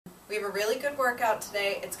We have a really good workout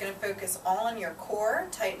today. It's going to focus all on your core,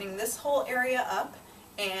 tightening this whole area up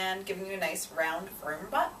and giving you a nice round, firm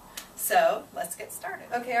butt. So let's get started.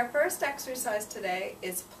 Okay, our first exercise today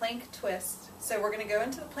is plank twist. So we're going to go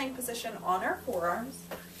into the plank position on our forearms.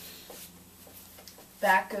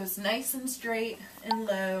 Back goes nice and straight and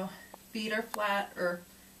low. Feet are flat or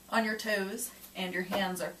on your toes and your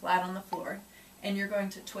hands are flat on the floor. And you're going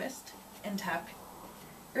to twist and tap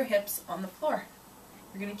your hips on the floor.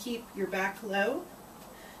 You're going to keep your back low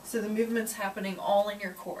so the movement's happening all in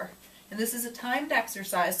your core. And this is a timed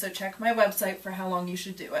exercise, so check my website for how long you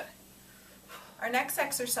should do it. Our next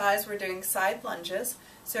exercise, we're doing side lunges.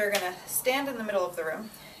 So you're going to stand in the middle of the room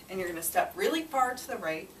and you're going to step really far to the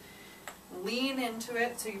right. Lean into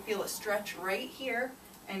it so you feel a stretch right here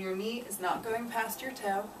and your knee is not going past your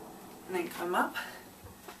toe. And then come up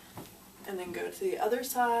and then go to the other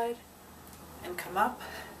side and come up.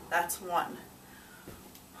 That's one.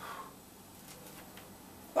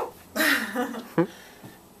 Oh.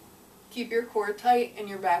 Keep your core tight and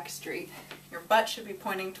your back straight. Your butt should be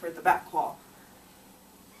pointing toward the back wall.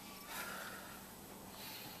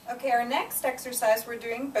 Okay, our next exercise, we're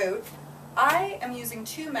doing boat. I am using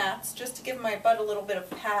 2 mats just to give my butt a little bit of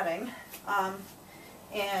padding.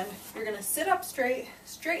 And you're going to sit up straight,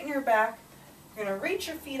 straighten your back. You're going to reach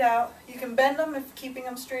your feet out. You can bend them if keeping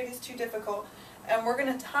them straight is too difficult. And we're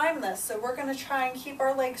going to time this, so we're going to try and keep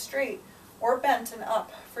our legs straight or bent and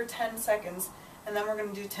up for 10 seconds. And then we're going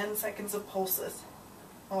to do 10 seconds of pulses.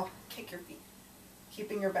 Well, kick your feet.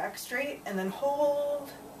 Keeping your back straight and then hold.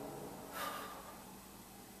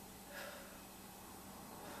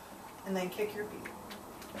 And then kick your feet.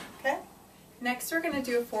 Okay? Next we're going to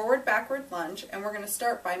do a forward-backward lunge, and we're going to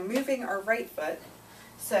start by moving our right foot.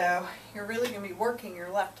 So you're really going to be working your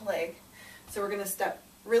left leg. So we're going to step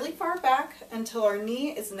really far back until our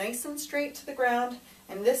knee is nice and straight to the ground,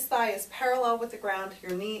 and this thigh is parallel with the ground.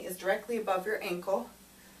 Your knee is directly above your ankle.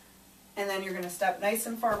 And then you're going to step nice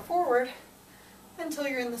and far forward until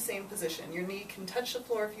you're in the same position. Your knee can touch the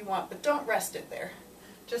floor if you want, but don't rest it there,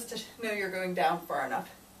 just to know you're going down far enough.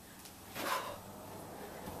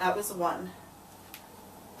 That was 1,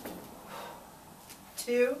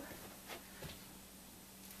 2,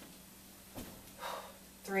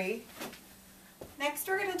 3. Next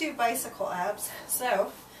we're going to do bicycle abs.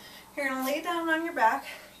 So you're going to lay down on your back,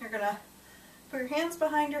 you're going to put your hands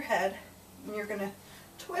behind your head, and you're going to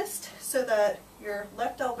twist so that your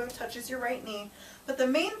left elbow touches your right knee. But the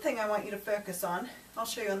main thing I want you to focus on, I'll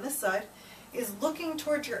show you on this side, is looking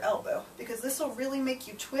towards your elbow, because this will really make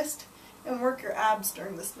you twist and work your abs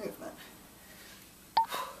during this movement.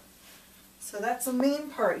 So that's the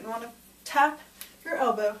main part. You want to tap your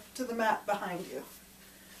elbow to the mat behind you.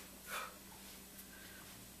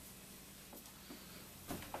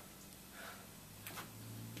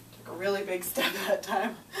 Took a really big step that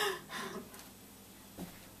time.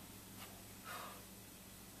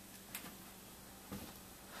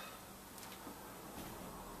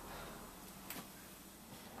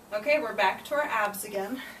 Okay, we're back to our abs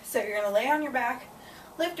again. So you're going to lay on your back,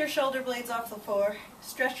 lift your shoulder blades off the floor,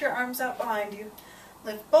 stretch your arms out behind you,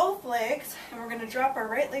 lift both legs, and we're going to drop our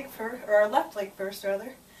right leg first, or our left leg first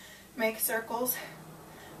rather. Make circles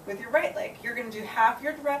with your right leg. You're going to do half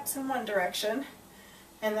your reps in one direction,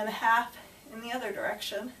 and then half in the other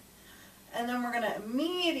direction. And then we're going to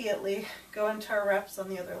immediately go into our reps on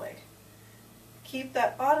the other leg. Keep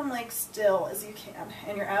that bottom leg still as you can,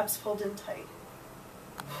 and your abs pulled in tight.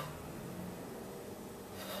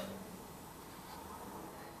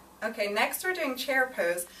 Okay, next we're doing chair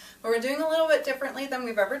pose, but we're doing a little bit differently than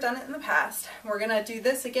we've ever done it in the past. We're going to do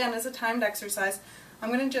this again as a timed exercise. I'm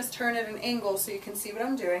going to just turn at an angle so you can see what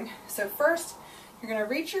I'm doing. So first, you're going to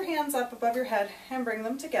reach your hands up above your head and bring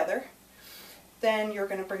them together. Then you're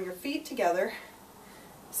going to bring your feet together,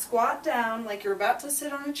 squat down like you're about to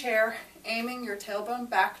sit on a chair, aiming your tailbone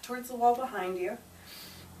back towards the wall behind you.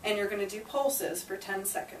 And you're going to do pulses for 10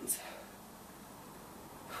 seconds.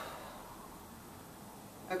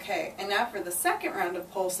 Okay, and now for the second round of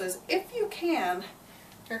pulses, if you can,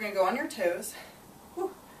 you're going to go on your toes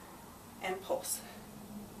and pulse.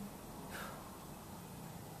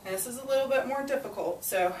 And this is a little bit more difficult,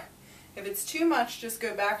 so if it's too much, just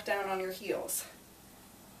go back down on your heels.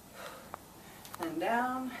 And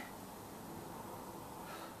down.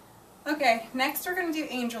 Okay, next we're going to do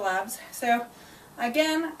angel abs. So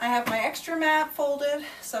again, I have my extra mat folded,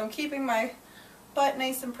 so I'm keeping my butt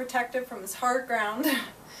nice and protected from this hard ground.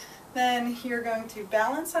 Then you're going to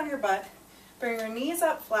balance on your butt, bring your knees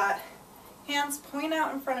up flat, hands point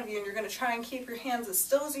out in front of you, and you're going to try and keep your hands as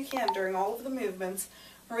still as you can during all of the movements.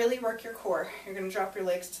 Really work your core. You're going to drop your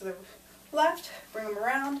legs to the left, bring them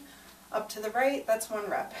around, Up to the right, that's 1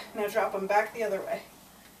 rep. Now drop them back the other way.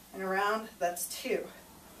 And around, that's 2.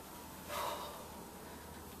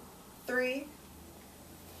 3,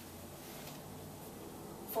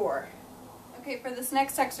 4. Okay, for this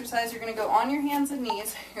next exercise, you're going to go on your hands and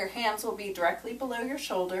knees. Your hands will be directly below your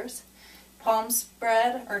shoulders. Palms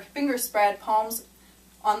spread, or fingers spread, palms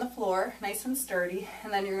on the floor, nice and sturdy.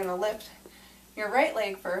 And then you're going to lift your right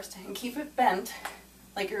leg first and keep it bent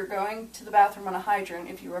like you're going to the bathroom on a hydrant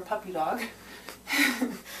if you were a puppy dog.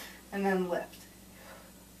 And then lift.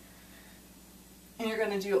 And you're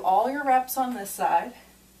going to do all your reps on this side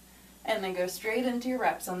and then go straight into your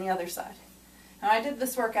reps on the other side. Now I did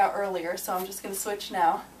this workout earlier, so I'm just going to switch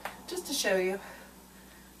now just to show you.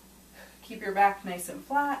 Keep your back nice and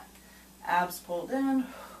flat, abs pulled in.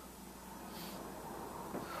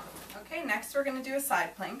 Okay, next we're going to do a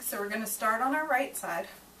side plank. So we're going to start on our right side.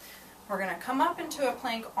 We're going to come up into a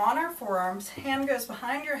plank on our forearms. Hand goes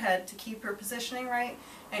behind your head to keep your positioning right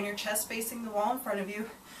and your chest facing the wall in front of you.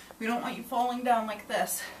 We don't want you falling down like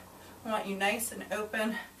this. We want you nice and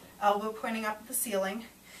open, elbow pointing up at the ceiling.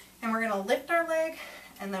 And we're going to lift our leg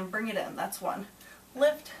and then bring it in. That's 1.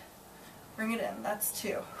 Lift, bring it in. That's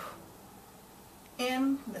 2.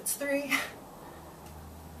 In, that's 3.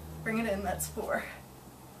 Bring it in, that's 4.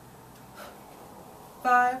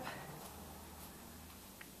 5,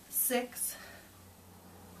 6.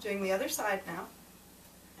 Doing the other side now.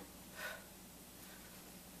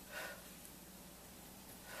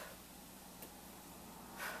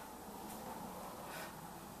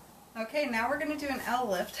 Okay, now we're going to do an L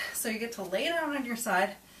lift. So you get to lay down on your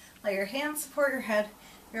side, let your hands support your head,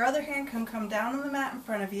 your other hand can come down on the mat in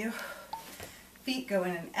front of you. Feet go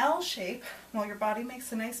in an L shape while your body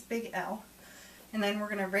makes a nice big L. And then we're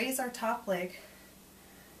going to raise our top leg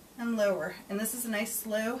and lower. And this is a nice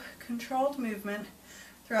slow, controlled movement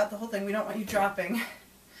throughout the whole thing. We don't want you dropping.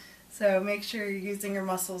 So make sure you're using your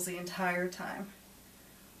muscles the entire time.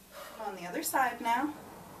 On the other side now.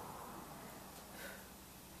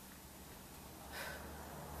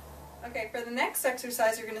 Okay, for the next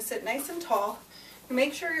exercise, you're going to sit nice and tall.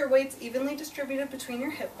 Make sure your weight's evenly distributed between your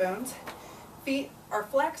hip bones. Feet are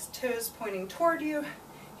flexed, toes pointing toward you,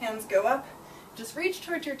 hands go up. Just reach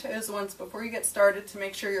towards your toes once before you get started to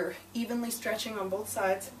make sure you're evenly stretching on both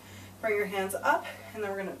sides. Bring your hands up, and then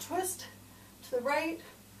we're going to twist to the right,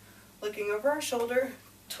 looking over our shoulder,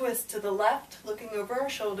 twist to the left, looking over our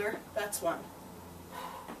shoulder. That's 1.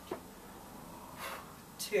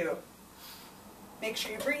 2. Make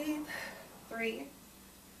sure you breathe. 3,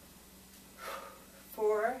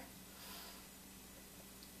 4,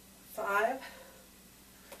 5,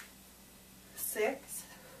 6,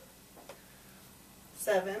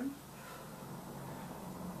 7,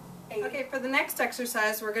 8. Okay, for the next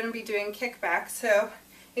exercise, we're going to be doing kickback. So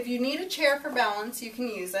if you need a chair for balance, you can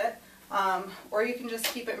use it, or you can just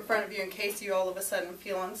keep it in front of you in case you all of a sudden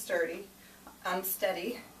feel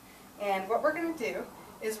unsteady. And what we're going to do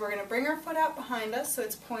is we're going to bring our foot out behind us so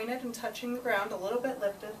it's pointed and touching the ground, a little bit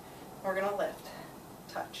lifted. We're going to lift,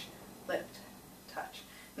 touch, lift, touch.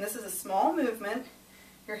 And this is a small movement.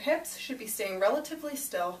 Your hips should be staying relatively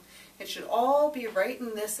still. It should all be right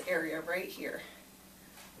in this area, right here.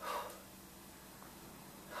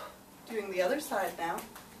 Doing the other side now.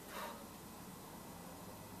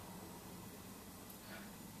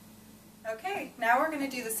 Okay, now we're going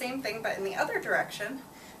to do the same thing but in the other direction.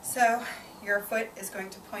 So your foot is going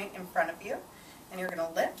to point in front of you and you're going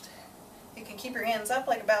to lift. You can keep your hands up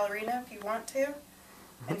like a ballerina if you want to.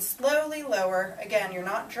 And slowly lower. Again, you're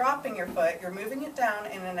not dropping your foot, you're moving it down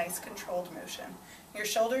in a nice controlled motion. Your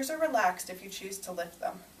shoulders are relaxed if you choose to lift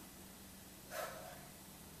them.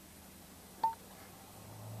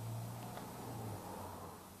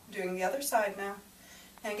 Doing the other side now.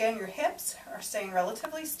 And again, your hips are staying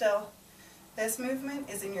relatively still. This movement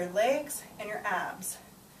is in your legs and your abs,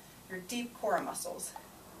 your deep core muscles.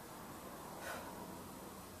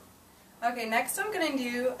 Okay, next I'm going to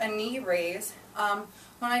do a knee raise.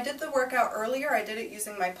 When I did the workout earlier, I did it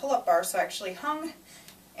using my pull-up bar, so I actually hung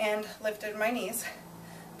and lifted my knees.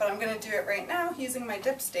 But I'm going to do it right now using my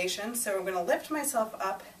dip station, so I'm going to lift myself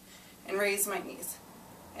up and raise my knees.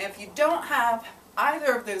 And if you don't have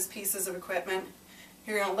either of those pieces of equipment,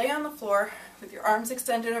 you're going to lay on the floor with your arms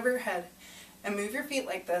extended over your head and move your feet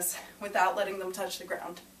like this without letting them touch the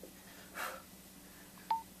ground.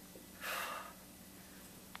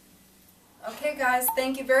 Okay guys,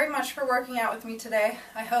 thank you very much for working out with me today.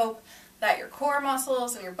 I hope that your core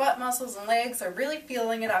muscles and your butt muscles and legs are really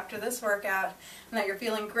feeling it after this workout and that you're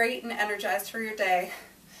feeling great and energized for your day.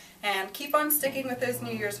 And keep on sticking with those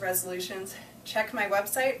New Year's resolutions. Check my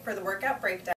website for the workout breakdown.